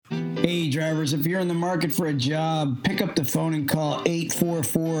Hey, drivers, if you're in the market for a job, pick up the phone and call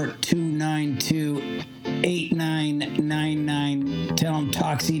 844-292-8999. Tell them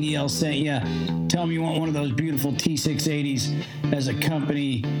Talk CDL sent you. Tell them you want one of those beautiful T680s as a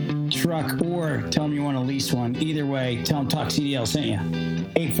company truck, or tell them you want to lease one. Either way, tell them Talk CDL sent you.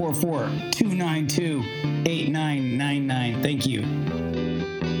 844-292-8999. Thank you.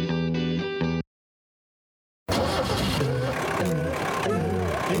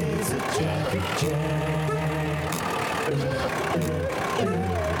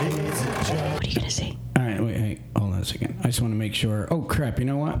 What are you going to say? All right, wait, hold on a second. I just want to make sure. Oh, crap, you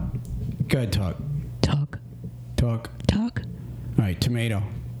know what? Go ahead, talk. Talk. All right, tomato.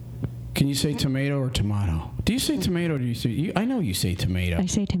 Can you say tomato or tomato? Do you say tomato or do you say... I know you say tomato. I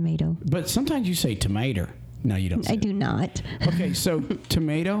say tomato. But sometimes you say tomato. No, you don't say I do not. Okay, so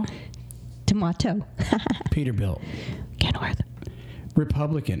tomato. Tomato. Peterbilt. Kenworth.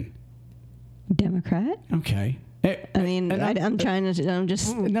 Republican. Democrat. Okay. I mean, I'm trying to... I'm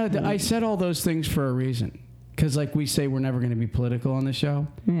just... No, I said all those things for a reason. Because, like we say, we're never going to be political on the show.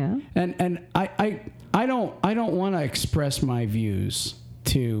 Yeah. And I don't want to express my views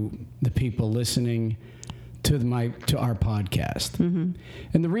to the people listening to our podcast. Mm-hmm.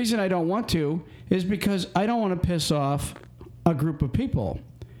 And the reason I don't want to is because I don't want to piss off a group of people.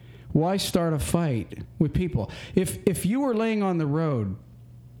 Why start a fight with people? If you were laying on the road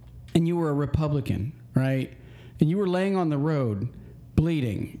and you were a Republican, right? And you were laying on the road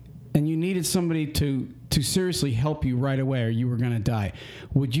bleeding and you needed somebody to seriously help you right away or you were going to die,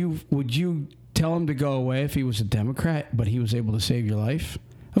 would you tell him to go away if he was a Democrat but he was able to save your life?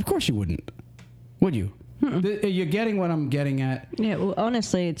 Of course you wouldn't. Would you? You're getting what I'm getting at? Yeah, well,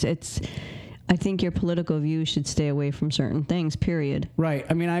 honestly, it's I think your political views should stay away from certain things, period. Right.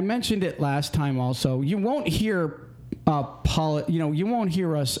 I mean, I mentioned it last time also. You won't hear you won't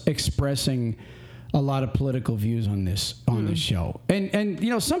hear us expressing a lot of political views on this show.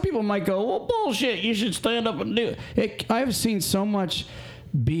 And some people might go, well, bullshit, you should stand up and do it. I've seen so much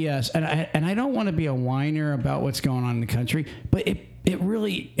BS, and I don't want to be a whiner about what's going on in the country, but it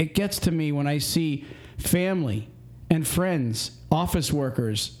really gets to me when I see family and friends, office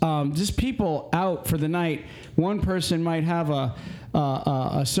workers, just people out for the night. One person might have a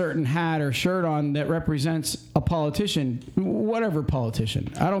certain hat or shirt on that represents a politician, whatever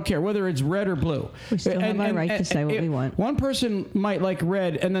politician. I don't care whether it's red or blue. We still have our right to say what we want. One person might like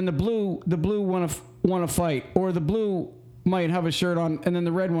red, and then the blue want to fight, or the blue might have a shirt on, and then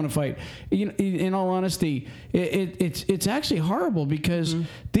the red want to fight. In all honesty, it's actually horrible because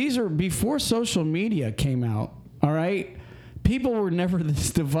these are before social media came out. All right. People were never this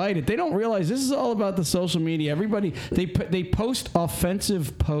divided. They don't realize this is all about the social media. Everybody, they post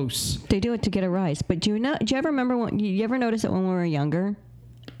offensive posts. They do it to get a rise. But do you ever remember you ever notice that when we were younger,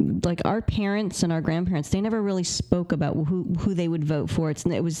 like our parents and our grandparents, they never really spoke about who they would vote for.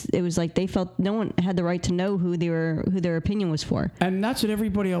 It was like they felt no one had the right to know who their opinion was for. And that's what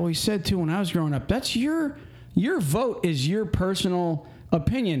everybody always said too when I was growing up. That's your vote is your personal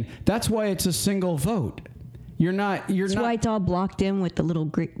opinion. That's why it's a single vote. That's why it's all blocked in with the little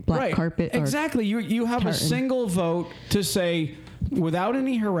black carpet. Exactly. You have a single vote to say, without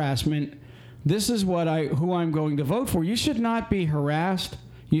any harassment, this is who I'm going to vote for. You should not be harassed.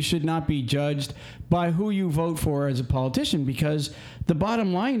 You should not be judged by who you vote for as a politician, because the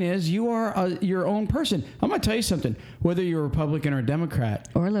bottom line is you are your own person. I'm going to tell you something. Whether you're a Republican or Democrat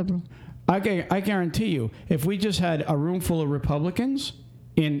or liberal, I guarantee you, if we just had a room full of Republicans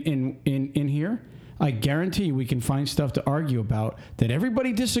in here, I guarantee you we can find stuff to argue about that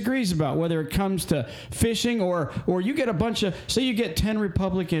everybody disagrees about, whether it comes to fishing or you get a bunch of, say you get 10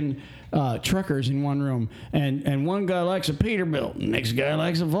 Republican truckers in one room and one guy likes a Peterbilt, the next guy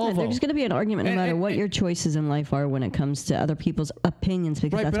likes a Volvo. There's going to be an argument no matter what your choices in life are when it comes to other people's opinions,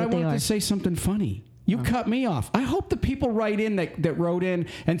 because that's what they are. But I wanted to say something funny. You cut me off. I hope the people write in that wrote in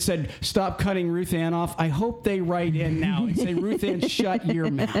and said, stop cutting Ruth Ann off. I hope they write in now and say, Ruth Ann, shut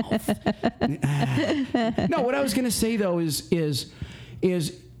your mouth. No, what I was going to say, though, is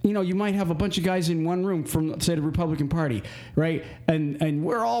you might have a bunch of guys in one room from, say, the Republican Party, right? And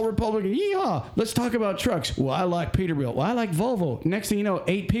we're all Republican. Yeehaw! Let's talk about trucks. Well, I like Peterbilt. Well, I like Volvo. Next thing you know,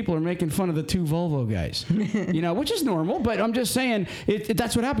 8 people are making fun of the 2 Volvo guys, which is normal. But I'm just saying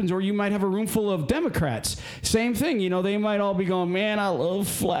that's what happens. Or you might have a room full of Democrats. Same thing. They might all be going, man, I love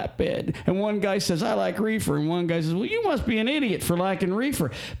flatbed. And one guy says, I like reefer. And one guy says, well, you must be an idiot for liking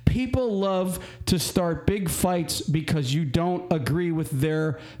reefer. People love to start big fights because you don't agree with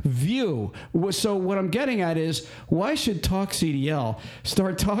their view. So what I'm getting at is, why should Talk CDL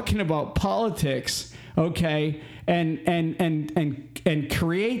start talking about politics okay, and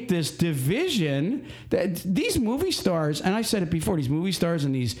create this division that these movie stars, and I said it before, these movie stars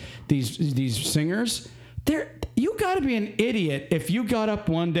and these singers, you got to be an idiot if you got up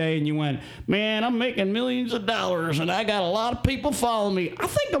one day and you went, man, I'm making millions of dollars and I got a lot of people following me. I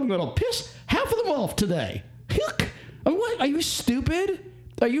think I'm going to piss half of them off today. What? Are you stupid?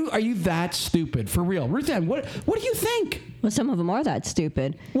 Are you that stupid for real, Ruth Ann? What do you think? Well, some of them are that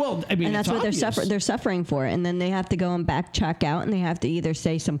stupid. Well, I mean, and that's what they're suffering for. And then they have to go and check out, and they have to either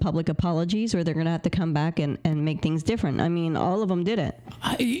say some public apologies, or they're going to have to come back and make things different. I mean, all of them did it.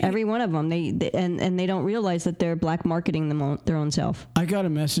 Every one of them. They don't realize that they're black marketing their own self. I got a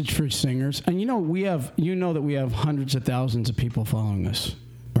message for singers, and that we have hundreds of thousands of people following us.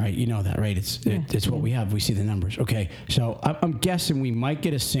 Right, you know that, right? It's what we have. We see the numbers. Okay, so I'm guessing we might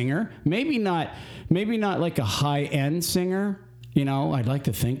get a singer. Maybe not like a high-end singer. I'd like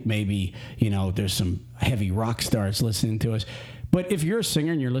to think maybe there's some heavy rock stars listening to us. But if you're a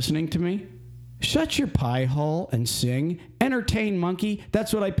singer and you're listening to me, shut your pie hole and sing. Entertain, monkey.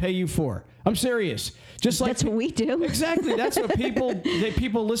 That's what I pay you for. I'm serious. Just like that's what we do. Exactly. That's what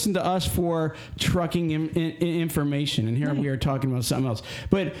people listen to us for, trucking information. And here we are talking about something else.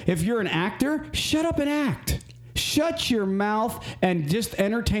 But if you're an actor, shut up and act. Shut your mouth and just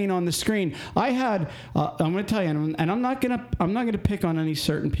entertain on the screen. I had, I'm going to tell you, and I'm not going to pick on any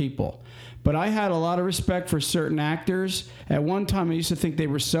certain people, but I had a lot of respect for certain actors. At one time, I used to think they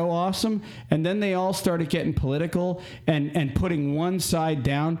were so awesome, and then they all started getting political and putting one side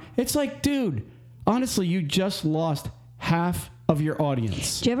down. It's like, dude, honestly, you just lost half of your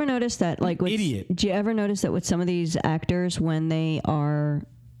audience. Do you ever notice that, idiot? Do you ever notice that with some of these actors, when they are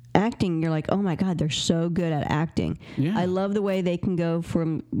acting, you're like, oh my God, they're so good at acting. Yeah. I love the way they can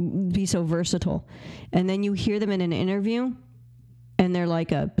be so versatile. And then you hear them in an interview, and they're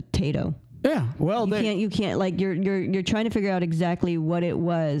like a potato. Yeah, well, you can't like you're trying to figure out exactly what it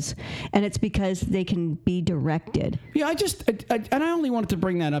was, and it's because they can be directed. Yeah, I only wanted to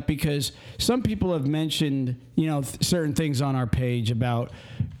bring that up because some people have mentioned certain things on our page about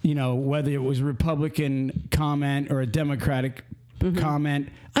whether it was Republican comment or a Democratic comment.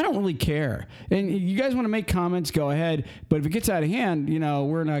 I don't really care. And you guys want to make comments, go ahead. But if it gets out of hand,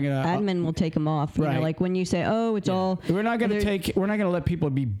 we're not gonna. Admin will take them off. Right. Like when you say, "Oh, it's all." We're not gonna let people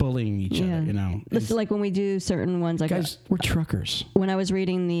be bullying each other. Listen, like when we do certain ones, like guys, we're truckers. When I was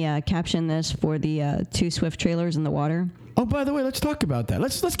reading the caption this for the 2 Swift trailers in the water. Oh, by the way, let's talk about that.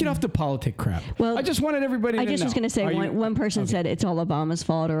 Let's get off the politic crap. Well, I just wanted everybody to know. I just was going to say one person said it's all Obama's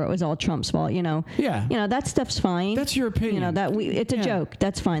fault or it was all Trump's fault. Yeah. That stuff's fine. That's your opinion. It's a joke.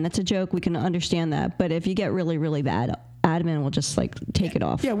 That's fine. That's a joke. We can understand that. But if you get really, really bad, admin will just take it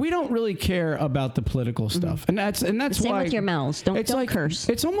off. Yeah, we don't really care about the political stuff, and that's Same why. with your mouths. Don't curse.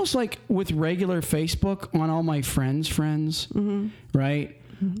 It's almost like with regular Facebook on all my friends, right?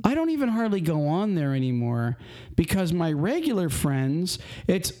 I don't even hardly go on there anymore because my regular friends,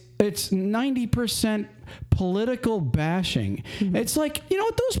 it's 90% political bashing. It's like,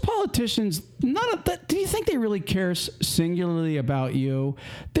 those politicians, do you think they really care singularly about you?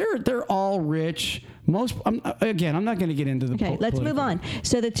 They're all rich. I'm not going to get into the Okay, let's move on.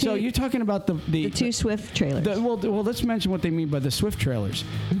 So you're talking about the 2 Swift trailers. Well, let's mention what they mean by the Swift trailers.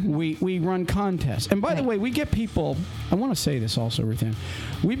 We run contests. And by the way, we get people, I want to say this also, Ruth Ann.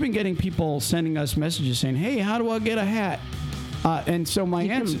 We've been getting people sending us messages saying, hey, how do I get a hat? And so my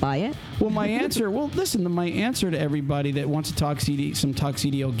answer, can buy it. Well, my answer, my answer to everybody that wants to some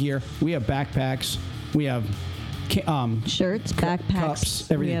Tuxedo gear, we have backpacks, we have shirts, backpacks,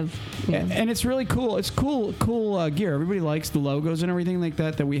 cups, everything. And it's really cool. It's cool gear. Everybody likes the logos and everything like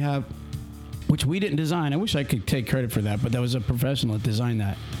that we have, which we didn't design. I wish I could take credit for that, but that was a professional that designed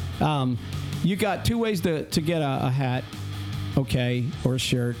that. You got 2 ways to get a hat, okay, or a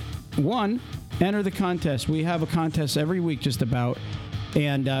shirt. One, enter the contest. We have a contest every week just about.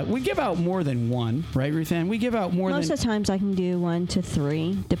 And we give out more than one, right, Ruth Ann? We give out Most of the times I can do 1 to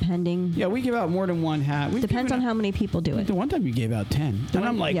 3, depending. Yeah, we give out more than one hat. Depends on how many people do it. The one time you gave out 10. And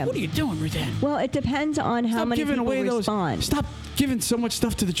I'm like, what are you doing, Ruth Ann? Well, it depends on how many people respond. Stop giving so much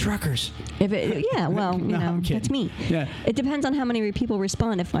stuff to the truckers. That's me. Yeah. It depends on how many people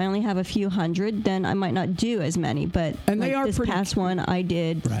respond. If I only have a few hundred, then I might not do as many. But this past one, I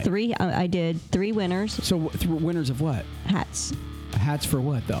did 3. I did 3 winners. So winners of what? Hats. Hats for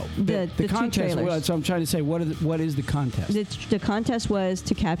what, though? The contest. Well, so I'm trying to say, what is the contest? The contest was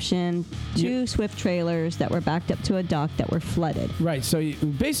to caption 2 Swift trailers that were backed up to a dock that were flooded. Right. So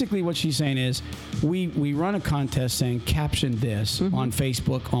basically what she's saying is we run a contest saying caption this on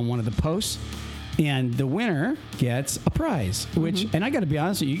Facebook on one of the posts. And the winner gets a prize, which, and I got to be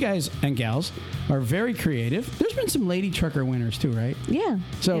honest with you, you guys and gals are very creative. There's been some lady trucker winners too, right? Yeah.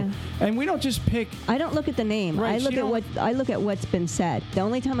 So, yeah. and we don't just pick. I don't look at the name. Right, I look at what's been said. The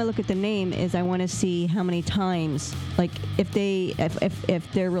only time I look at the name is I want to see how many times, like if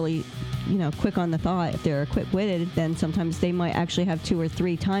they're really, quick on the thought, if they're quick-witted, then sometimes they might actually have 2 or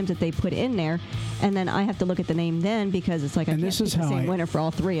 3 times that they put in there, and then I have to look at the name then because it's like I can't pick the same winner for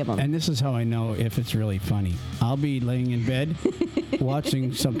all 3 of them. And this is how I know if it's really funny. I'll be laying in bed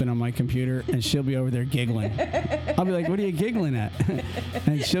watching something on my computer, and she'll be over there giggling. I'll be like, "What are you giggling at?"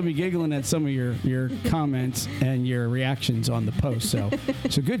 And she'll be giggling at some of your comments and your reactions on the post. So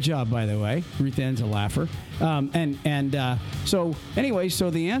good job, by the way. Ruth Ann's a laugher. So anyway, so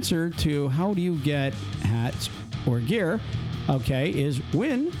the answer to how do you get hats or gear, okay, is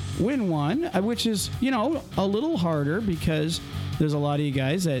win one, which is, a little harder because there's a lot of you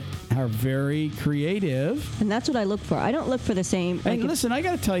guys that are very creative. And that's what I look for. I don't look for the same. And listen, I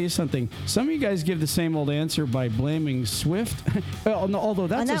got to tell you something. Some of you guys give the same old answer by blaming Swift. Well, no, although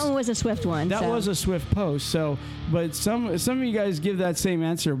that one was a Swift one. That was a Swift post. So, but some of you guys give that same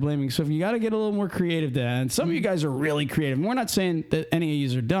answer of blaming Swift. You got to get a little more creative than that. And some of you guys are really creative. And we're not saying that any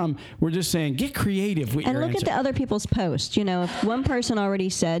of you are dumb. We're just saying get creative with your answer. And look at the other people's posts. If one person already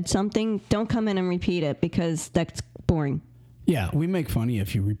said something, don't come in and repeat it because that's boring. Yeah, we make fun of you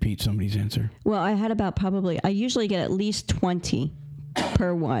if you repeat somebody's answer. Well, I had I usually get at least 20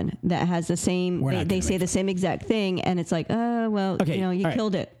 per one that has the same, they say the same exact thing, and it's like, oh, well, okay, you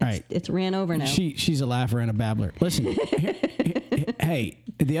killed it. It's ran over now. She's a laugher and a babbler. Listen, hey,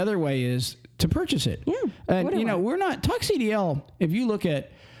 the other way is to purchase it. Yeah. And, we're not, Talk CDL, if you look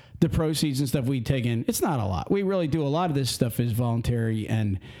at the proceeds and stuff we take in, it's not a lot. We really do. A lot of this stuff is voluntary,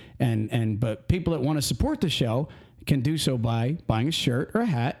 but people that want to support the show can do so by buying a shirt or a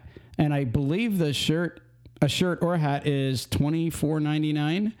hat. And I believe a shirt or a hat is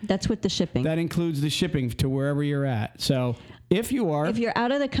 $24.99. That's with the shipping. That includes the shipping to wherever you're at. So if you're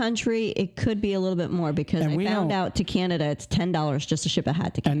out of the country, it could be a little bit more because I found out to Canada it's $10 just to ship a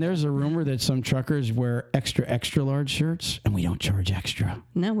hat to Canada. And there's a rumor that some truckers wear extra large shirts, and we don't charge extra.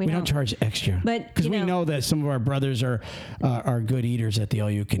 No, we don't charge extra. But because we know that some of our brothers are good eaters at the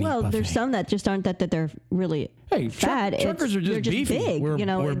all-you-can-eat buffet. Well, there's some that just aren't that they're really fat. Truckers are just beefy.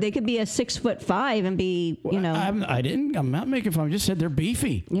 Big. They could be a 6'5" and be, I'm not making fun. I just said they're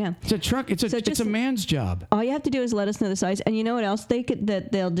beefy. Yeah. It's a truck. It's a man's job. All you have to do is let us know the size. And you know what else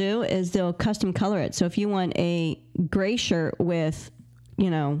they'll do is they'll custom color it. So if you want a gray shirt with,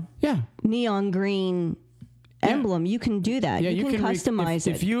 neon green emblem, you can do that. Yeah, you can customize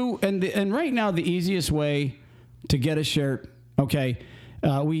it. If you and right now the easiest way to get a shirt, okay,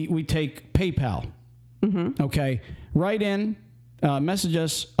 we take PayPal. Mm-hmm. Okay, write in, message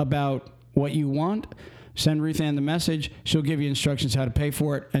us about what you want. Send Ruth Ann the message. She'll give you instructions how to pay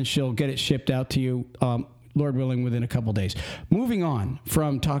for it, and she'll get it shipped out to you, Lord willing, within a couple days. Moving on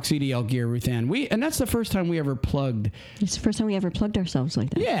from Talk CDL Gear, Ruth Ann. And that's the first time we ever plugged. It's the first time we ever plugged ourselves like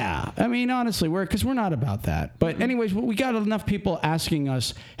that. Yeah. I mean, honestly, because we're not about that. But anyways, we got enough people asking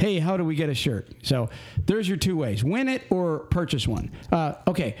us, hey, how do we get a shirt? So there's your 2 ways. Win it or purchase one.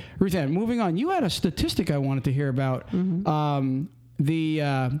 Okay, Ruth Ann, moving on. You had a statistic I wanted to hear about. Mm-hmm.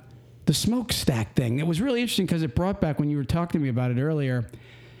 The smokestack thing. It was really interesting because it brought back, when you were talking to me about it earlier,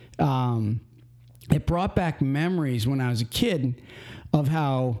 it brought back memories when I was a kid of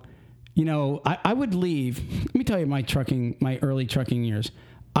how, I would leave. Let me tell you my early trucking years.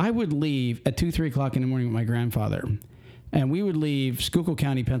 I would leave at 2-3 o'clock in the morning with my grandfather, and we would leave Schuylkill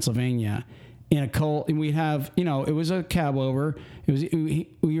County, Pennsylvania, in a coal, and we'd have, it was a cab over. We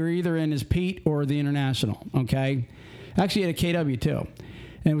were either in his Pete or the International. Okay, actually had a KW too.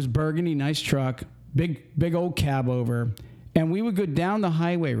 And it was burgundy, nice truck, big old cab over. And we would go down the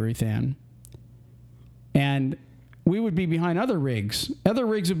highway, Ruth Ann, and we would be behind other rigs. Other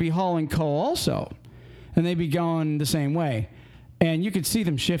rigs would be hauling coal also, and they'd be going the same way. And you could see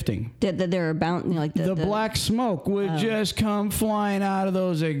them shifting. They're about the black smoke would just come flying out of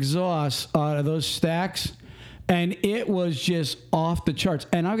those exhausts, out of those stacks, and it was just off the charts.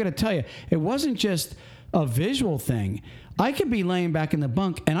 And I'm going to tell you, it wasn't just a visual thing. I could be laying back in the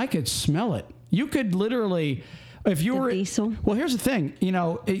bunk and I could smell it. You could literally, if you were diesel. Well, here's the thing.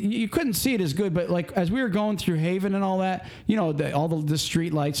 You couldn't see it as good, but like as we were going through Haven and all that, all the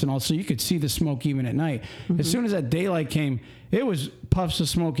street lights and all, so you could see the smoke even at night. Mm-hmm. As soon as that daylight came, it was puffs of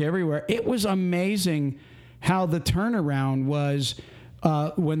smoke everywhere. It was amazing how the turnaround was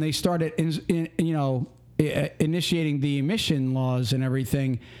when they started initiating the emission laws and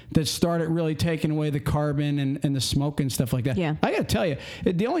everything that started really taking away the carbon and the smoke and stuff like that. Yeah. I got to tell you,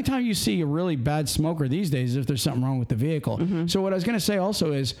 the only time you see a really bad smoker these days is if there's something wrong with the vehicle. So what I was going to say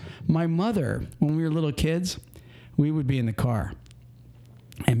also is my mother, when we were little kids, we would be in the car.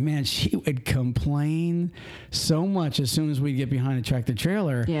 And man, she would complain so much as soon as we'd get behind a tractor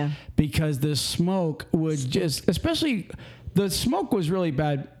trailer. Yeah. Because the smoke would just, especially the smoke was really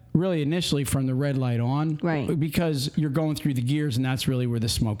bad, really initially from the red light on. Right. Because you're going through the gears and that's really where the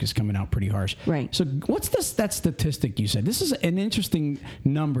smoke is coming out pretty harsh. Right. So what's that statistic you said? This is an interesting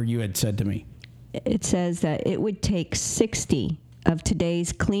number you had said to me. It says that it would take 60 of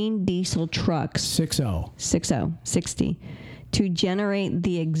today's clean diesel trucks. 60 to generate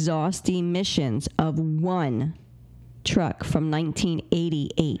the exhaust emissions of one truck from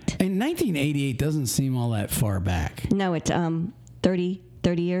 1988. And 1988 doesn't seem all that far back. No, it's 30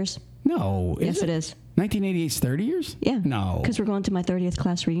 years. No. Yes, it is. 1988's 30 years? Yeah. No. Because we're going to my 30th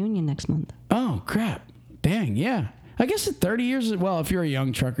class reunion next month. Oh, crap. Dang, yeah. I guess at 30 years, well, if you're a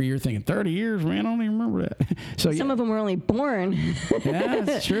young trucker, you're thinking 30 years, man, I don't even remember that. So Some of them were only born. yeah,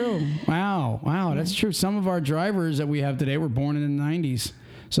 that's true. Wow, that's true. Some of our drivers that we have today were born in the 90s.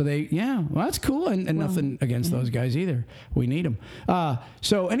 So well, that's cool, and nothing against those guys either. We need them.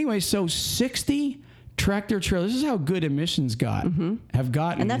 So anyway, 60 tractor trailers. This is how good emissions have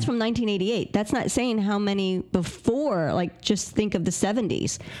gotten. And that's from 1988. That's not saying how many before, like just think of the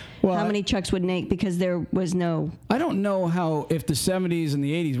 70s. Well, how many trucks would make, because there was no... I don't know if the 70s and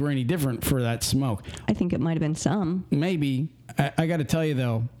the 80s were any different for that smoke. I think it might have been some. Maybe. I got to tell you,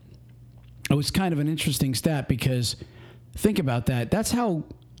 though, it was kind of an interesting stat because think about that. That's how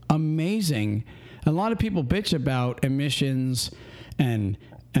amazing. A lot of people bitch about emissions and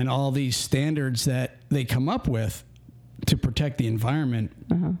all these standards that they come up with to protect the environment.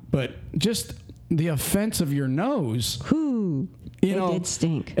 But just the offense of your nose... It did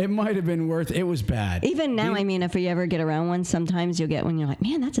stink. It might have been it was bad. Even now, I mean, if you ever get around one, sometimes you'll get one, you're like,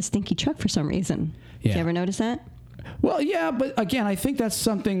 man, that's a stinky truck for some reason. Yeah. You ever notice that? Well, yeah, but again, I think there's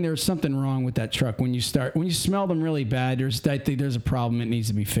something wrong with that truck. When you smell them really bad, I think there's a problem. It needs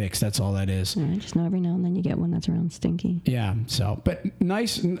to be fixed. That's all that is. Yeah, just know every now and then you get one that's around stinky. Yeah. So, but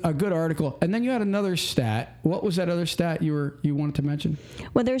a good article. And then you had another stat. What was that other stat you wanted to mention?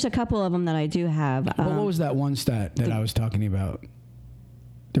 Well, there's a couple of them that I do have. What was that one stat that I was talking about?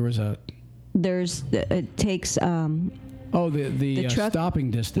 There was it takes... the truck,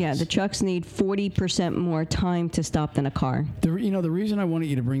 stopping distance. Yeah, the trucks need 40% more time to stop than a car. The reason I wanted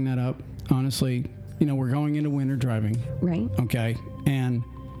you to bring that up, honestly, we're going into winter driving. Right. Okay. And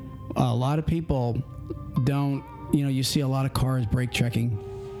a lot of people don't, you see a lot of cars brake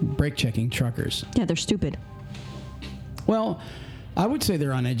checking truckers. Yeah, they're stupid. Well, I would say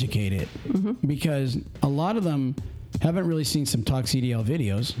they're uneducated because a lot of them haven't really seen some Talk CDL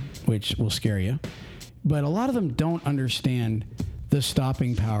videos, which will scare you. But a lot of them don't understand the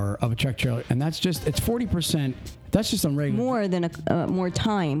stopping power of a truck trailer, and it's 40%. That's just on regular. More than more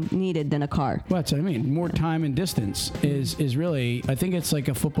time needed than a car. Well, that's what I mean. More time and distance is really. I think it's like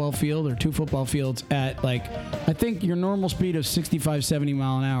a football field or two football fields at I think your normal speed of 65, 70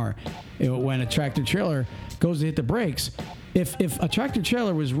 mile an hour. When a tractor trailer goes to hit the brakes, if a tractor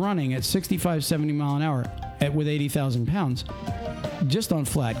trailer was running at 65, 70 mile an hour with 80,000 pounds, just on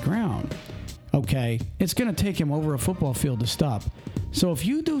flat ground. Okay, it's going to take him over a football field to stop. So if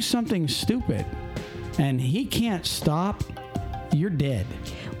you do something stupid and he can't stop, you're dead.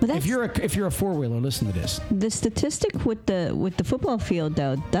 Well, if you're a four-wheeler, listen to this. The statistic with the football field,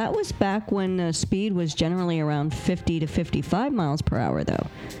 though, that was back when the speed was generally around 50 to 55 miles per hour, though.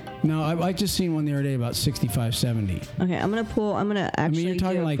 No, I just seen one the other day about 65, 70. Okay, I'm going to actually you're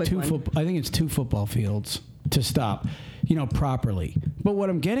talking like I think it's two football fields to stop, properly. But what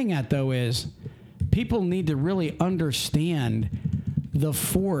I'm getting at, though, is people need to really understand the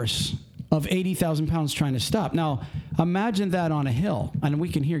force of 80,000 pounds trying to stop. Now, imagine that on a hill. And we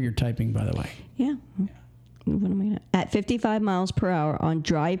can hear your typing, by the way. Yeah. What am I gonna? At 55 miles per hour on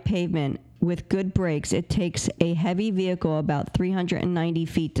dry pavement with good brakes, it takes a heavy vehicle about 390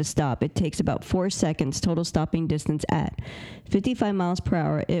 feet to stop. It takes about 4 seconds total stopping distance at 55 miles per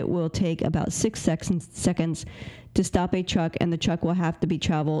hour. It will take about 6 seconds to stop a truck, and the truck would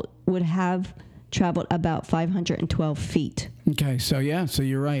have traveled about 512 feet. Okay, so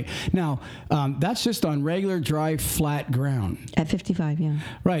you're right. Now, that's just on regular, dry, flat ground. At 55, yeah.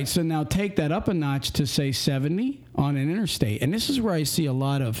 Right, so now take that up a notch to, say, 70 on an interstate. And this is where I see a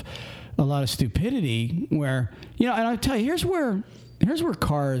lot of stupidity where, and I'll tell you, here's where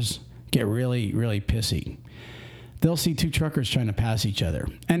cars get really, really pissy. they'll see two truckers trying to pass each other.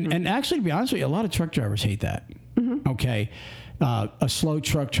 And actually, to be honest with you, a lot of truck drivers hate that. Okay. A slow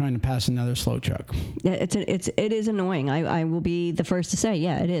truck trying to pass another slow truck. Yeah, it is annoying. I will be the first to say,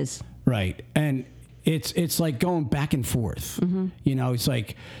 yeah, it is. Right. And it's like going back and forth. You know, it's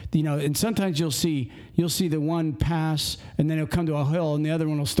like, you know, and sometimes you'll see the one pass and then he'll come to a hill and the other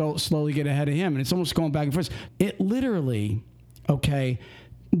one will slowly get ahead of him. And it's almost going back and forth. It literally, okay,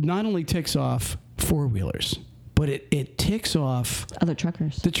 not only ticks off four-wheelers, but it ticks off other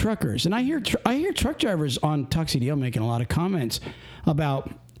truckers. The truckers. And I hear truck drivers on Tuxedo making a lot of comments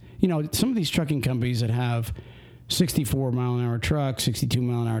about, you know, some of these trucking companies that have 64 mile an hour trucks, 62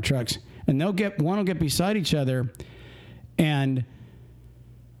 mile an hour trucks, and one will get beside each other and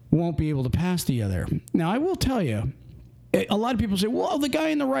won't be able to pass the other. Now, I will tell you, a lot of people say, well, the guy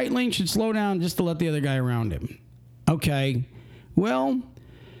in the right lane should slow down just to let the other guy around him. Okay. Well,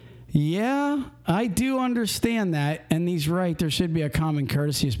 yeah, I do understand that, and he's right. There should be a common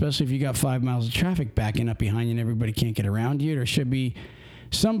courtesy, especially if you got 5 miles of traffic backing up behind you and everybody can't get around you. There should be,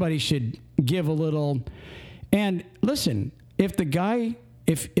 somebody should give a little. And listen, if the guy,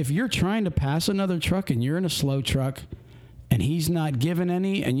 if you're trying to pass another truck and you're in a slow truck and he's not giving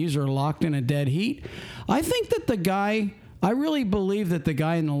any and you are locked in a dead heat, I think that I really believe that the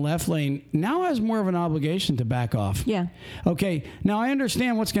guy in the left lane now has more of an obligation to back off. Yeah. Okay. Now, I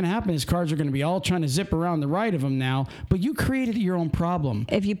understand what's going to happen is cars are going to be all trying to zip around the right of him now, but you created your own problem.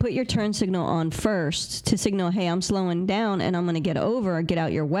 If you put your turn signal on first to signal, hey, I'm slowing down and I'm going to get over or get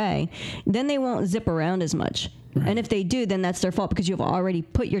out your way, then they won't zip around as much. Right. And if they do, then that's their fault because you've already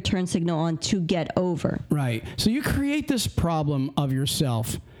put your turn signal on to get over. Right. So you create this problem of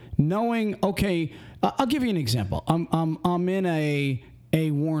yourself knowing, okay, I'll give you an example. I'm in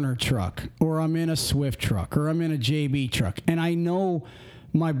a Warner truck, or I'm in a Swift truck, or I'm in a JB truck, and I know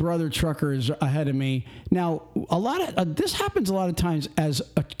my brother trucker is ahead of me. Now, this happens a lot of times as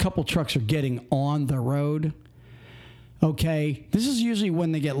a couple trucks are getting on the road. Okay, this is usually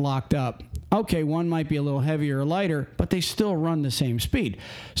when they get locked up. Okay, one might be a little heavier or lighter, but they still run the same speed.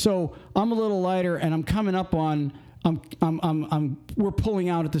 So I'm a little lighter, and I'm coming up on. We're pulling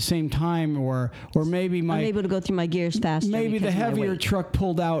out at the same time, or maybe I'm able to go through my gears faster. Maybe the heavier truck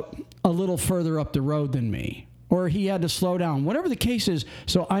pulled out a little further up the road than me, or he had to slow down. Whatever the case is,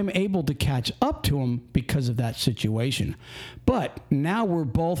 so I'm able to catch up to him because of that situation. But now we're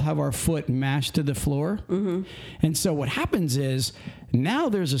both have our foot mashed to the floor, and so what happens is now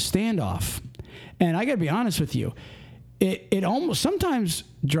there's a standoff, and I got to be honest with you. It almost, sometimes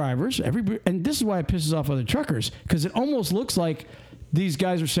drivers, and this is why it pisses off other truckers, because it almost looks like these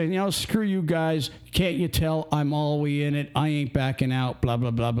guys are saying, you know, screw you guys, can't you tell I'm all the way in it, I ain't backing out, blah,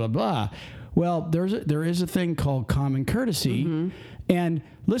 blah, blah, blah, blah. Well, there is a thing called common courtesy, and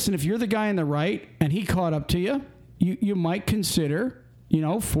listen, if you're the guy on the right and he caught up to you, you might consider, you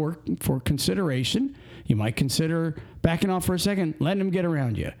know, for consideration, you might consider backing off for a second, letting him get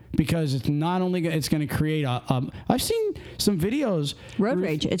around you, because it's not only it's going to create I've seen some videos. Road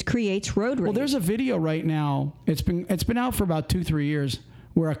rage. It creates road rage. Well, there's a video right now. It's been out for about 2-3 years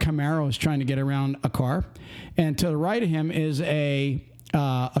where a Camaro is trying to get around a car, and to the right of him is a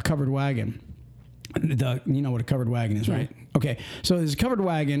covered wagon. You know what a covered wagon is, right? Okay, so there's a covered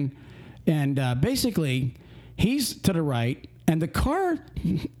wagon, and basically he's to the right. And the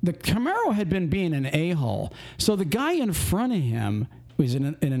Camaro had been being an a-hole. So the guy in front of him was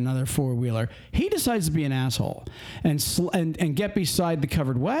in another four-wheeler. He decides to be an asshole and get beside the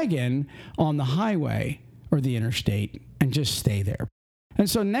covered wagon on the highway or the interstate and just stay there. And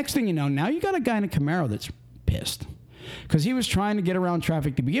so next thing you know, now you got a guy in a Camaro that's pissed because he was trying to get around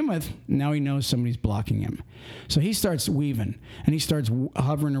traffic to begin with. Now he knows somebody's blocking him. So he starts weaving, and he starts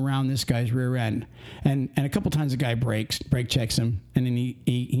hovering around this guy's rear end. And a couple times the guy brake checks him, and then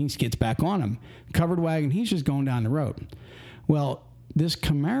he gets back on him. Covered wagon, he's just going down the road. Well, this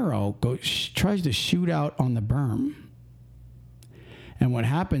Camaro tries to shoot out on the berm. And what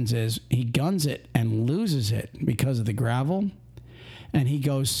happens is he guns it and loses it because of the gravel. And he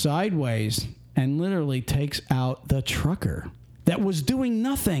goes sideways and literally takes out the trucker that was doing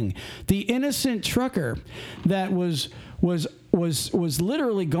nothing. The innocent trucker that was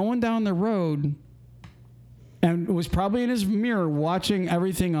literally going down the road and was probably in his mirror watching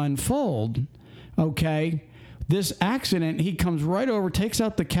everything unfold. Okay, this accident, he comes right over, takes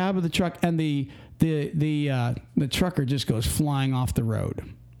out the cab of the truck, and the trucker just goes flying off the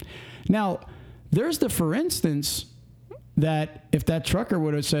road. Now, there's the for instance that if that trucker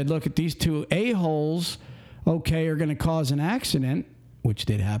would have said, look, at these two a-holes, okay, are going to cause an accident, which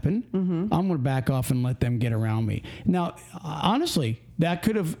did happen, I'm going to back off and let them get around me. Now, honestly, that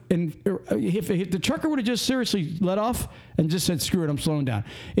could have, and if the trucker would have just seriously let off and just said, "Screw it, I'm slowing down,"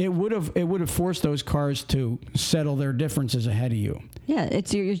 it would have forced those cars to settle their differences ahead of you. Yeah,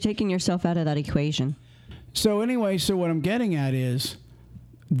 you're taking yourself out of that equation. So anyway, what I'm getting at is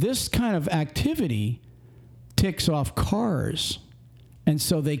this kind of activity ticks off cars, and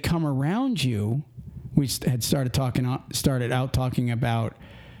so they come around you. We had started out talking about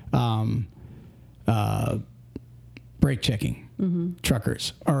brake checking.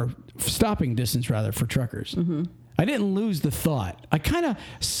 Truckers, or stopping distance rather, for truckers. I didn't lose the thought. I kind of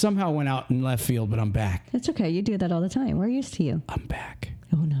somehow went out in left field, but I'm back. That's okay. You do that all the time. We're used to you. I'm back.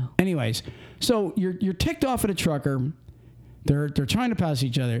 Oh no. Anyways, so you're ticked off at a trucker. They're trying to pass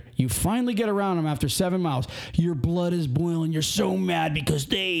each other. You finally get around them after 7 miles. Your blood is boiling. You're so mad because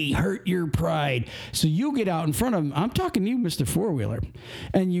they hurt your pride. So you get out in front of them. I'm talking to you, Mr. Four-Wheeler.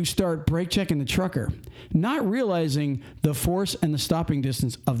 And you start brake checking the trucker, not realizing the force and the stopping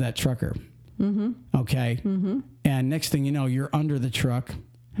distance of that trucker. Okay? And next thing you know, you're under the truck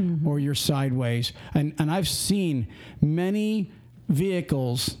or you're sideways. And I've seen many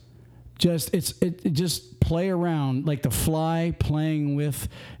vehicles just play around like the fly playing with,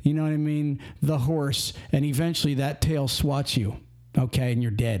 you know what I mean, the horse, and eventually that tail swats you, okay, and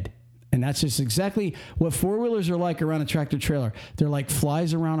you're dead. And that's just exactly what four-wheelers are like around a tractor trailer. They're like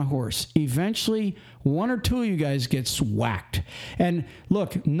flies around a horse. Eventually, one or two of you guys get whacked. And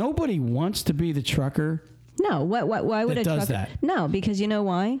look, nobody wants to be the trucker. No, why would that a does trucker? that? No, because you know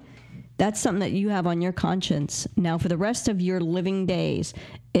why? That's something that you have on your conscience. Now, for the rest of your living days,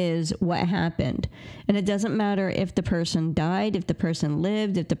 is what happened. And it doesn't matter if the person died, if the person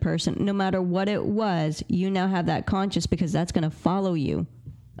lived, no matter what it was, you now have that conscience because that's going to follow you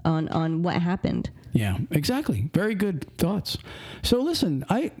on what happened. Yeah, exactly. Very good thoughts. So listen,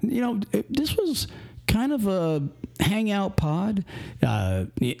 this was kind of a hangout pod.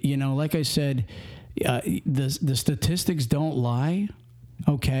 Like I said, the statistics don't lie.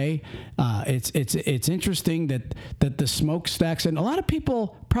 Okay, it's interesting that the smokestacks, and a lot of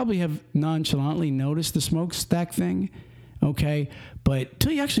people probably have nonchalantly noticed the smokestack thing. Okay, but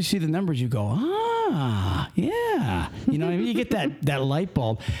till you actually see the numbers, you go, yeah, you know what I mean? You get that light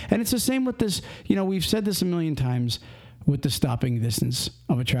bulb, and it's the same with this. We've said this a million times with the stopping distance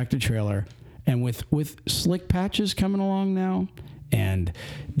of a tractor trailer, and with slick patches coming along now, and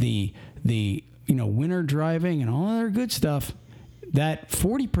the winter driving and all other good stuff. That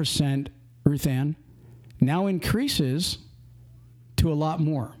 40%, Ruthann, now increases to a lot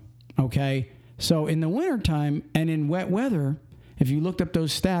more, okay? So in the wintertime and in wet weather, if you looked up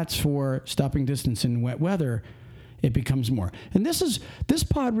those stats for stopping distance in wet weather, it becomes more. And this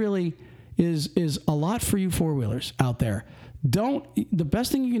pod really is a lot for you four-wheelers out there. The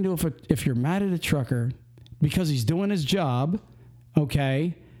best thing you can do if you're mad at a trucker because he's doing his job,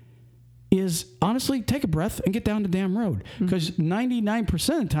 okay, is honestly take a breath and get down the damn road, because 99%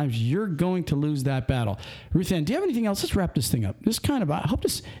 of the times you're going to lose that battle. Ruthann, do you have anything else? Let's wrap this thing up. I hope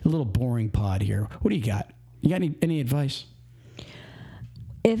this is a little boring pod here. What do you got? You got any advice?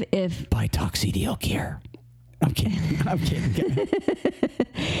 If buy Tuxedo gear. I'm kidding.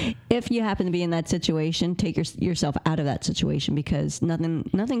 If you happen to be in that situation, take yourself out of that situation, because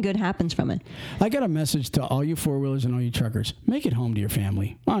nothing good happens from it. I got a message to all you four-wheelers and all you truckers. Make it home to your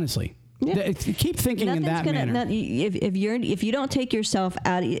family, honestly. Yeah. Keep thinking in that manner. If you don't take yourself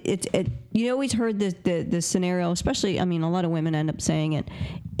out, you always heard the scenario, especially, a lot of women end up saying it.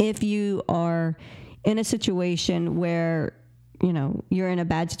 If you are in a situation where, you're in a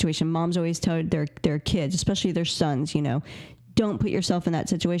bad situation, moms always tell their kids, especially their sons, don't put yourself in that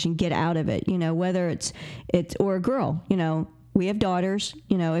situation, get out of it, whether it's or a girl, we have daughters,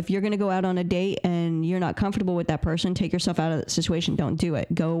 if you're going to go out on a date and you're not comfortable with that person, take yourself out of the situation. Don't do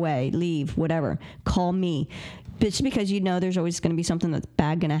it. Go away, leave, whatever. Call me. It's because there's always going to be something that's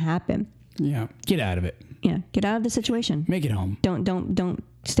bad going to happen. Yeah. Get out of it. Yeah. Get out of the situation. Make it home. Don't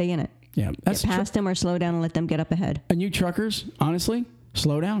stay in it. Yeah. Get past them or slow down and let them get up ahead. And you truckers, honestly,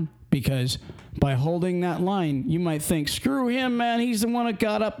 slow down. Because by holding that line, you might think, screw him, man. He's the one that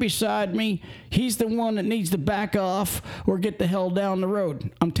got up beside me. He's the one that needs to back off or get the hell down the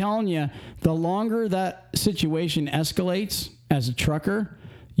road. I'm telling you, the longer that situation escalates as a trucker,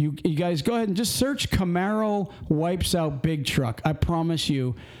 you guys go ahead and just search Camaro wipes out big truck. I promise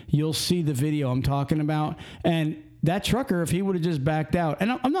you'll see the video I'm talking about. And that trucker, if he would have just backed out,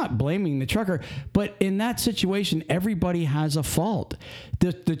 and I'm not blaming the trucker, but in that situation, everybody has a fault.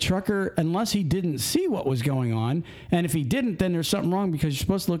 The trucker, unless he didn't see what was going on, and if he didn't, then there's something wrong, because you're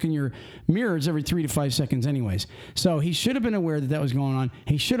supposed to look in your mirrors every 3 to 5 seconds anyways. So he should have been aware that was going on.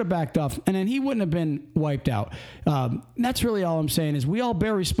 He should have backed off, and then he wouldn't have been wiped out. That's really all I'm saying, is we all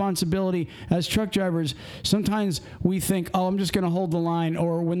bear responsibility as truck drivers. Sometimes we think, oh, I'm just going to hold the line,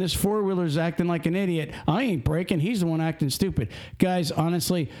 or when this four-wheeler's acting like an idiot, I ain't braking, he's the one acting stupid. Guys,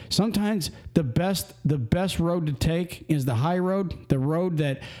 honestly, sometimes the best road to take is the high road, the road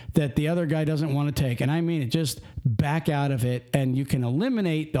that the other guy doesn't want to take. And I mean it, just back out of it, and you can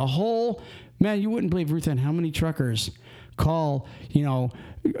eliminate the whole, man, you wouldn't believe, Ruth Ann, how many truckers call,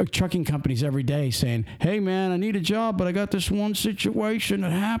 trucking companies every day saying, hey man, I need a job, but I got this one situation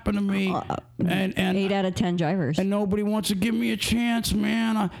that happened to me. And 8 out of 10 drivers. And nobody wants to give me a chance,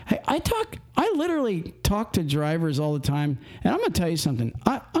 man. I literally talk to drivers all the time. And I'm going to tell you something.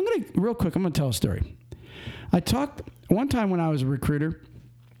 Real quick, I'm going to tell a story. I talked one time when I was a recruiter,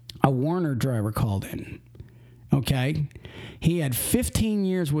 a Warner driver called in. Okay. He had 15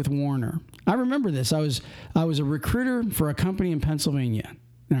 years with Warner. I remember this. I was a recruiter for a company in Pennsylvania.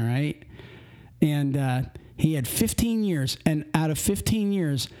 All right. And he had 15 years. And out of 15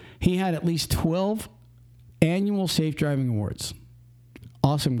 years, he had at least 12 annual safe driving awards.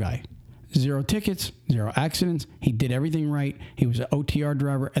 Awesome guy. 0 tickets, 0 accidents. He did everything right. He was an OTR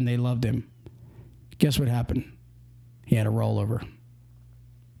driver, and they loved him. Guess what happened? He had a rollover.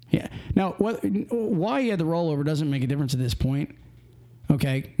 Yeah. Now, why he had the rollover doesn't make a difference at this point.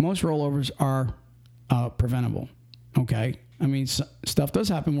 Okay. Most rollovers are preventable. Okay. I mean, stuff does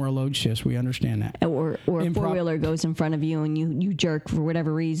happen where a load shifts. We understand that. Or a four-wheeler goes in front of you and you jerk for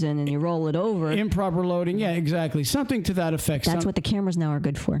whatever reason and you roll it over. Improper loading. Yeah, exactly. Something to that effect. That's what the cameras now are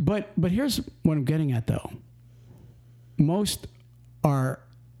good for. But here's what I'm getting at, though. Most are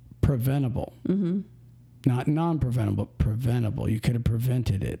preventable. Mm-hmm. Not non-preventable, preventable. You could have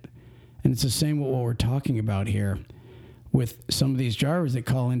prevented it. And it's the same with what we're talking about here with some of these drivers that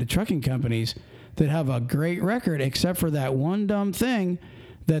call into trucking companies that have a great record, except for that one dumb thing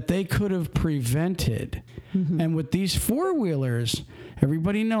that they could have prevented. Mm-hmm. And with these four-wheelers,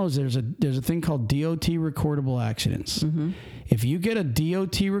 everybody knows there's a thing called DOT recordable accidents. Mm-hmm. If you get a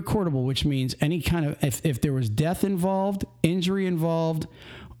DOT recordable, which means any kind of, if there was death involved, injury involved,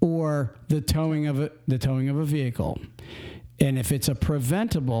 or the towing of a vehicle, and if it's a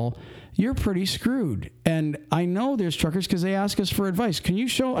preventable, you're pretty screwed. And I know there's truckers, because they ask us for advice. Can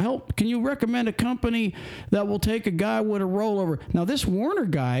you recommend a company that will take a guy with a rollover? Now, this Warner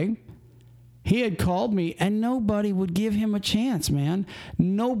guy, he had called me, and nobody would give him a chance, man.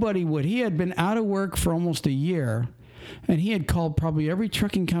 Nobody would. He had been out of work for almost a year, and he had called probably every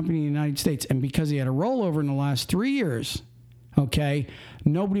trucking company in the United States. And because he had a rollover in the last 3 years, okay,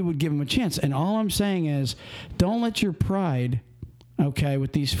 nobody would give him a chance. And all I'm saying is, don't let your pride, okay,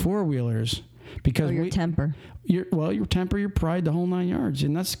 with these four-wheelers, because your temper. Your temper, your pride, the whole 9 yards.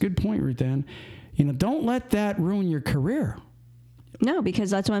 And that's a good point, Ruth Ann. Don't let that ruin your career. No, because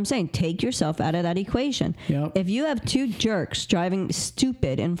that's what I'm saying. Take yourself out of that equation. Yep. If you have 2 jerks driving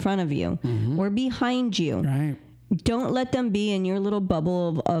stupid in front of you or behind you, right, don't let them be in your little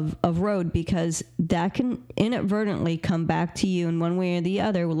bubble of road, because that can inadvertently come back to you in one way or the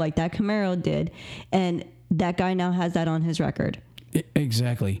other, like that Camaro did. And that guy now has that on his record.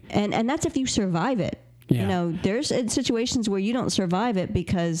 Exactly. And that's if you survive it. Yeah. There's situations where you don't survive it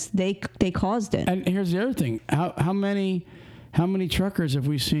because they caused it. And here's the other thing. How many truckers have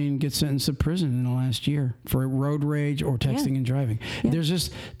we seen get sentenced to prison in the last year for road rage or texting and driving? Yeah. There's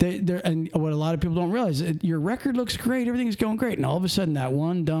just and what a lot of people don't realize, your record looks great, everything's going great, and all of a sudden that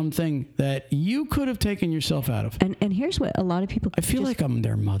one dumb thing that you could have taken yourself out of. And here's what a lot of people. I feel like I'm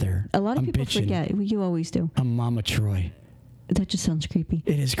their mother. A lot of people forget. You always do. I'm Mama Troy. That just sounds creepy.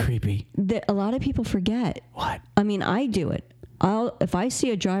 It is creepy. A lot of people forget. What? I mean, I do it. If I see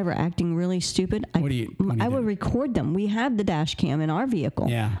a driver acting really stupid, I will record them. We have the dash cam in our vehicle.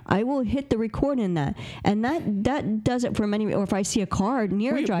 Yeah. I will hit the record in that. And that does it for many. Or if I see a car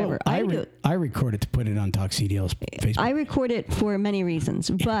near a driver, I record it to put it on Tuxedo's Facebook. I record it for many reasons.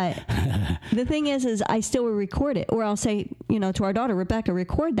 But the thing is I still will record it. Or I'll say, to our daughter, Rebecca,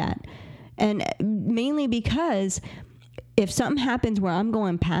 record that. And mainly because if something happens where I'm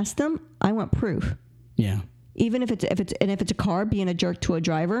going past them, I want proof. Yeah. Even if it's a car being a jerk to a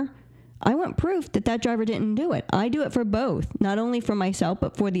driver, I want proof that driver didn't do it. I do it for both, not only for myself,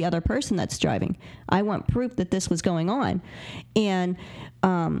 but for the other person that's driving. I want proof that this was going on. And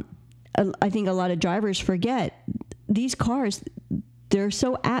I think a lot of drivers forget these cars, they're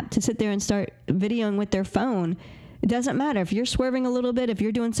so apt to sit there and start videoing with their phone It doesn't matter if you're swerving a little bit, if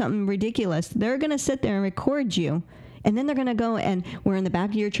you're doing something ridiculous, they're going to sit there and record you. And then they're going to go and where in the back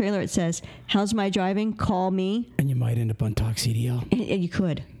of your trailer it says, "How's my driving? Call me." And you might end up on Talk CDL. And you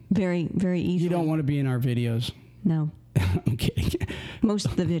could. Very, very easily. You don't want to be in our videos. No. I'm kidding. Most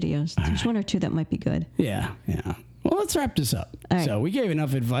of the videos. There's one or two that might be good. Yeah. Well, let's wrap this up. All right. So we gave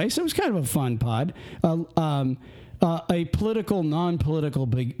enough advice. It was kind of a fun pod. A political, non-political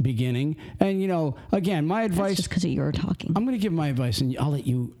beginning. And, again, my advice... That's just because of your talking. I'm going to give my advice, and I'll let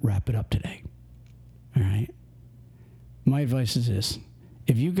you wrap it up today. All right? My advice is this.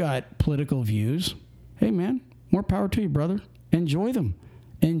 If you got political views, hey, man, more power to you, brother. Enjoy them.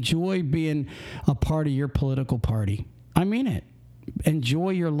 Enjoy being a part of your political party. I mean it.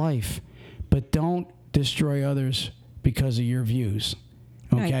 Enjoy your life, but don't destroy others because of your views.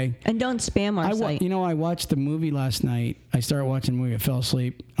 Okay? Right. And don't spam our site. I watched the movie last night. I started watching the movie. I fell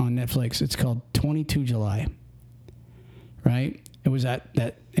asleep on Netflix. It's called 22 July. Right? It was that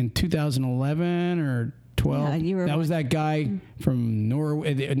in 2011 or 12. Yeah, that was that guy from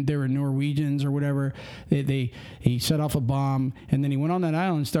Norway. They were Norwegians or whatever. He set off a bomb, and then he went on that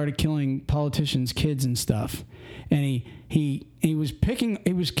island and started killing politicians' kids and stuff. And he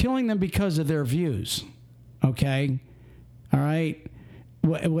was killing them because of their views. Okay? All right?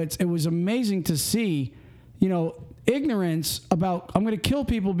 It was amazing to see, ignorance about I'm going to kill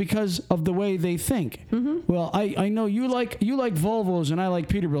people because of the way they think. Mm-hmm. Well, I know you like Volvos and I like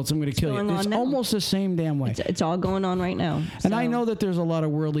Peterbilts. I'm going to kill you. It's almost the same damn way. It's all going on right now. And I know that there's a lot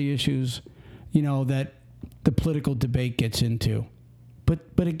of worldly issues, that the political debate gets into.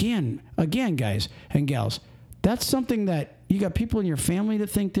 But again, guys and gals, that's something that you got people in your family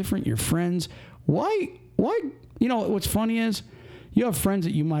that think different, your friends. Why? What's funny is you have friends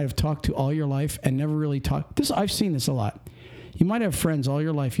that you might have talked to all your life and never really talked. I've seen this a lot. You might have friends all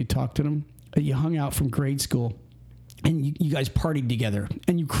your life. You talked to them. You hung out from grade school. And you guys partied together.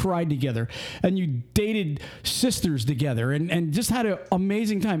 And you cried together. And you dated sisters together. And just had an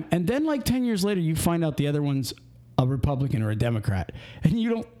amazing time. And then 10 years later, you find out the other one's a Republican or a Democrat. And you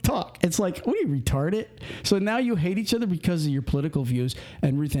don't talk. It's like, what are you, retarded? So now you hate each other because of your political views.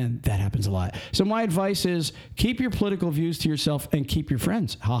 And Ruth Ann, that happens a lot. So my advice is keep your political views to yourself and keep your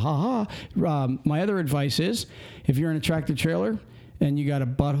friends. Ha, ha, ha. My other advice is if you're in a tractor trailer and you got a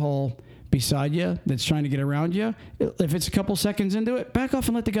butthole beside you that's trying to get around you, if it's a couple seconds into it, back off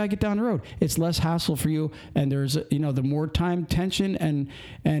and let the guy get down the road. It's less hassle for you, and there's the more time, tension,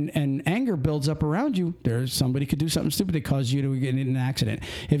 and anger builds up around you, there's somebody could do something stupid that cause you to get in an accident.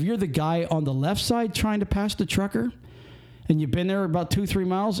 If you're the guy on the left side trying to pass the trucker, and you've been there about 2-3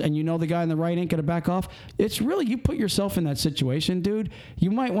 miles, and the guy on the right ain't gonna back off, it's really, you put yourself in that situation, dude.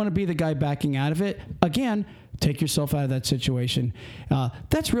 You might want to be the guy backing out of it. Again, take yourself out of that situation.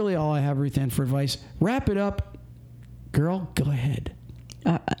 That's really all I have, Ruth Ann, for advice. Wrap it up. Girl, go ahead.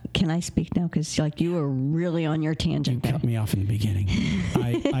 Can I speak now? Because you were really on your tangent. You cut me off in the beginning.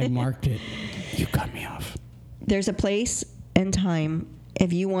 I marked it. You cut me off. There's a place and time.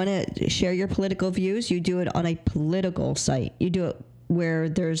 If you want to share your political views, you do it on a political site. You do it where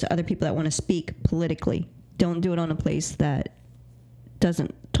there's other people that want to speak politically. Don't do it on a place that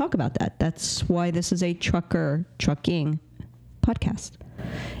doesn't talk about that. That's why this is a trucking podcast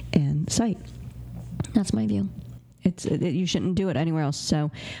and site. That's my view. You shouldn't do it anywhere else. So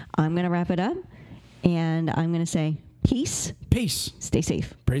I'm going to wrap it up, and I'm going to say peace. Peace. Stay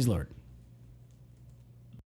safe. Praise the Lord.